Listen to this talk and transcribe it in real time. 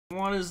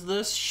What is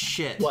this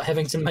shit? What,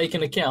 having to make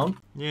an account?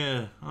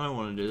 Yeah, I don't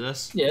want to do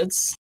this. Yeah,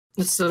 it's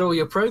that all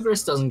your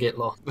progress doesn't get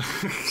lost.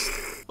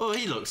 Oh,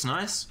 he looks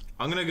nice.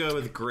 I'm gonna go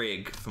with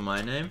Greg for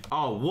my name.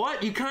 Oh,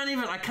 what? You can't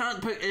even, I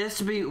can't pick, it has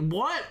to be,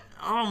 what?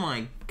 Oh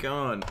my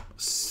god.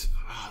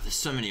 Oh, there's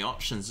so many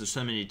options, there's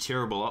so many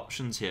terrible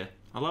options here.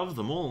 I love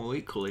them all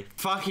equally.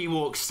 Fuck, he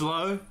walks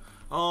slow.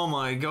 Oh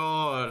my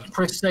god.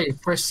 Press C,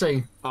 press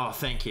C. Oh,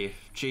 thank you.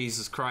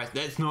 Jesus Christ,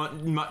 that's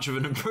not much of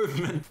an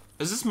improvement.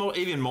 Is this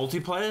even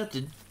multiplayer?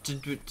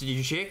 Did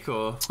you check,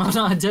 or? Oh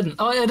no, I didn't.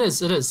 Oh, it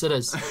is.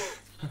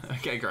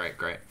 Okay,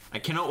 great. I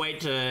cannot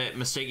wait to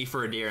mistake you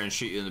for a deer and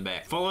shoot you in the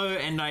back. Follow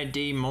and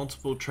ID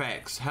multiple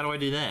tracks. How do I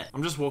do that?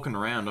 I'm just walking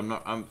around.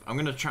 I'm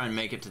gonna try and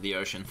make it to the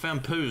ocean.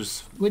 Found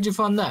poos. Where'd you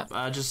find that?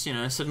 Just, you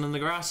know, sitting in the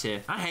grass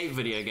here. I hate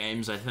video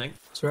games, I think.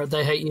 That's right,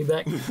 they hate you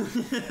back.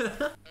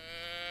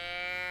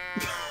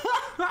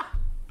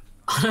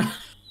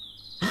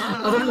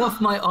 I don't know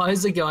if my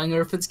eyes are going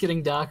or if it's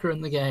getting darker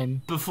in the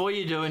game. Before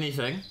you do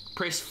anything,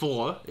 press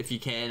 4 if you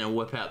can and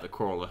whip out the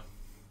crawler.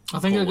 I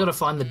think I've got to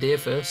find the deer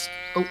first.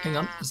 Oh, hang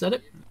on. Is that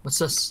it? What's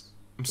this?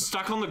 I'm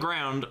stuck on the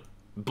ground,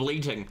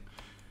 bleating.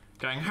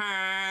 Going,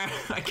 ha!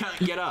 I can't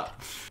get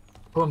up.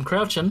 Oh, I'm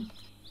crouching.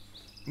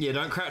 Yeah,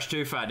 don't crouch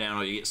too far down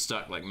or you get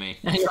stuck like me.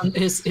 Hang on,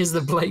 here's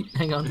the bleat.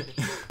 Hang on.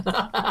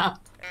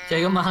 Okay,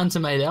 I got my hunter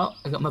made out.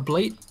 I got my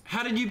bleat.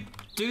 How did you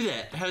do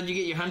that? How did you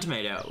get your hunter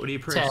made out? What do you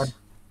press?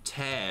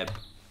 Tab.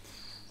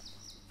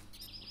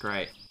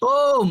 Great.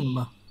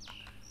 Boom!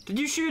 Did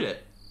you shoot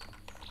it?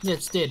 Yeah,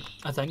 it's dead,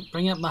 I think.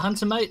 Bring up my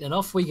hunter mate and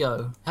off we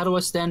go. How do I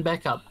stand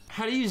back up?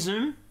 How do you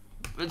zoom?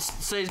 It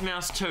says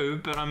mouse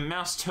 2, but I'm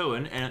mouse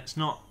 2-ing and it's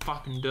not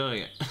fucking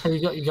doing it. Have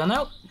you got your gun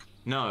out?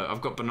 No,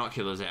 I've got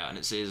binoculars out and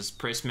it says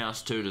press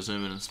mouse 2 to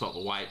zoom in and spot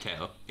the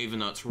whitetail, even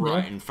though it's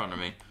right in front of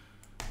me.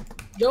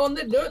 Go on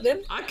then, do it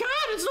then. I can't,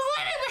 it's not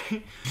letting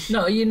me!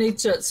 No, you need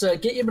to, so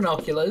get your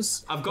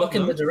binoculars, I've got look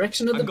in the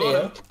direction of the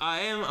bear.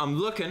 I'm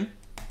looking.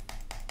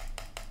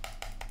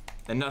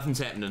 And nothing's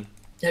happening.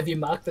 Have you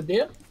marked the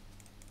deer?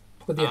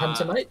 With your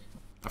hunter mate?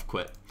 I've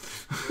quit.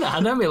 Nah,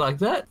 don't be like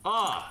that.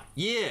 Oh,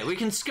 yeah, we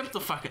can skip the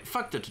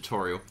fuck the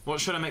tutorial. What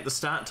should I make the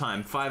start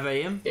time? 5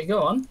 AM? Yeah,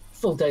 go on.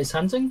 Full day's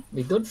hunting.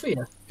 Be good for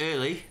you.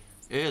 Early.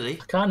 I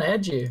can't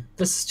add you.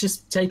 This is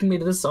just taking me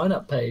to the sign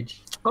up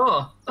page.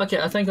 Oh,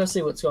 okay, I think I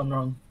see what's gone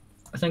wrong.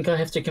 I think I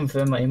have to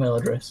confirm my email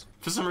address.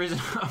 For some reason,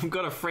 I've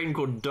got a friend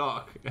called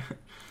Doc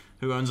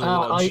who owns a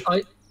lodge.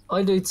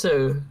 I do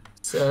too.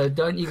 So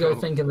don't you go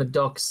thinking the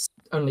Doc's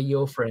only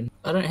your friend.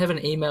 I don't have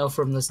an email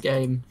from this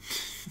game.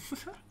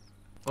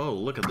 Oh,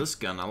 look at this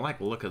gun. I like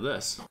the look of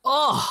this.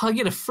 Oh, I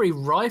get a free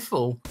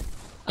rifle,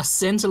 a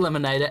scent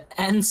eliminator,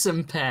 and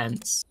some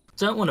pants.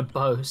 Don't want to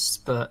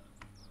boast, but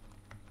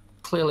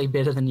clearly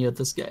better than you at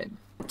this game.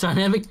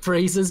 Dynamic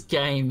Breezes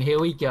game, here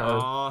we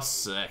go. Oh,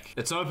 sick.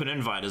 It's open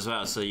invite as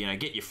well, so, you know,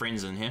 get your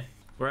friends in here.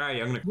 Where are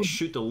you? I'm gonna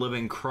shoot the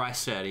living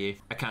Christ out of you.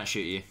 I can't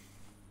shoot you.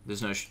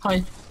 There's no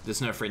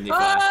friendly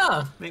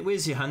fire. Mate,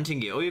 where's your hunting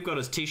gear? All you've got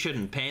is t-shirt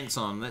and pants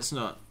on. That's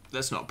not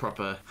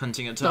proper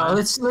hunting attire. No,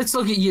 let's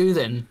look at you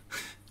then.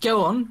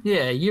 Go on.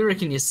 Yeah, you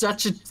reckon you're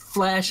such a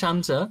flash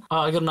hunter.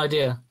 Oh, I got an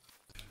idea.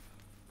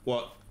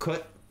 What?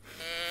 Quit.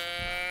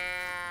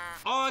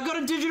 Oh, I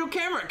got a digital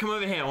camera. Come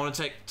over here. I want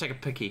to take a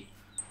picky.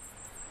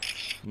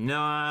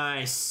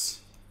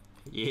 Nice.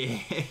 Yeah.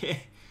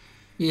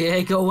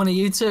 Yeah, got one of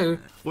you too.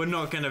 We're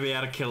not gonna be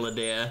able to kill a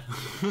deer.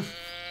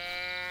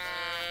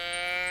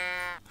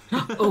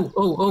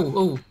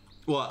 Oh.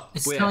 What?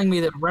 It's telling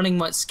me that running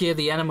might scare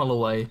the animal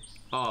away.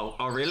 Oh,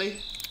 really?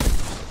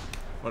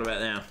 What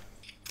about now?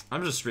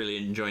 I'm just really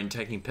enjoying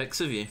taking pics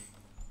of you.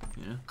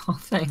 Yeah. Oh,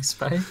 thanks,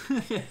 babe.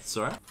 It's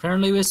alright.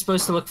 Apparently we're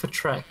supposed to look for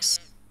tracks.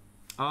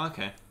 Oh,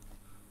 okay.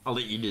 I'll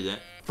let you do that.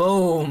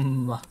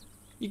 Boom.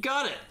 You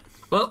got it.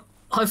 Well,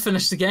 I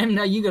finished the game.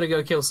 Now you gotta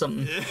go kill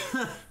something.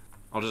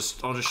 I'll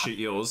just shoot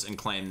yours and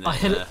claim that. I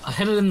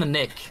hit it in the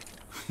neck.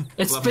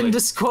 It's been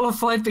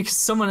disqualified because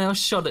someone else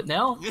shot it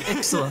now.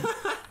 Excellent.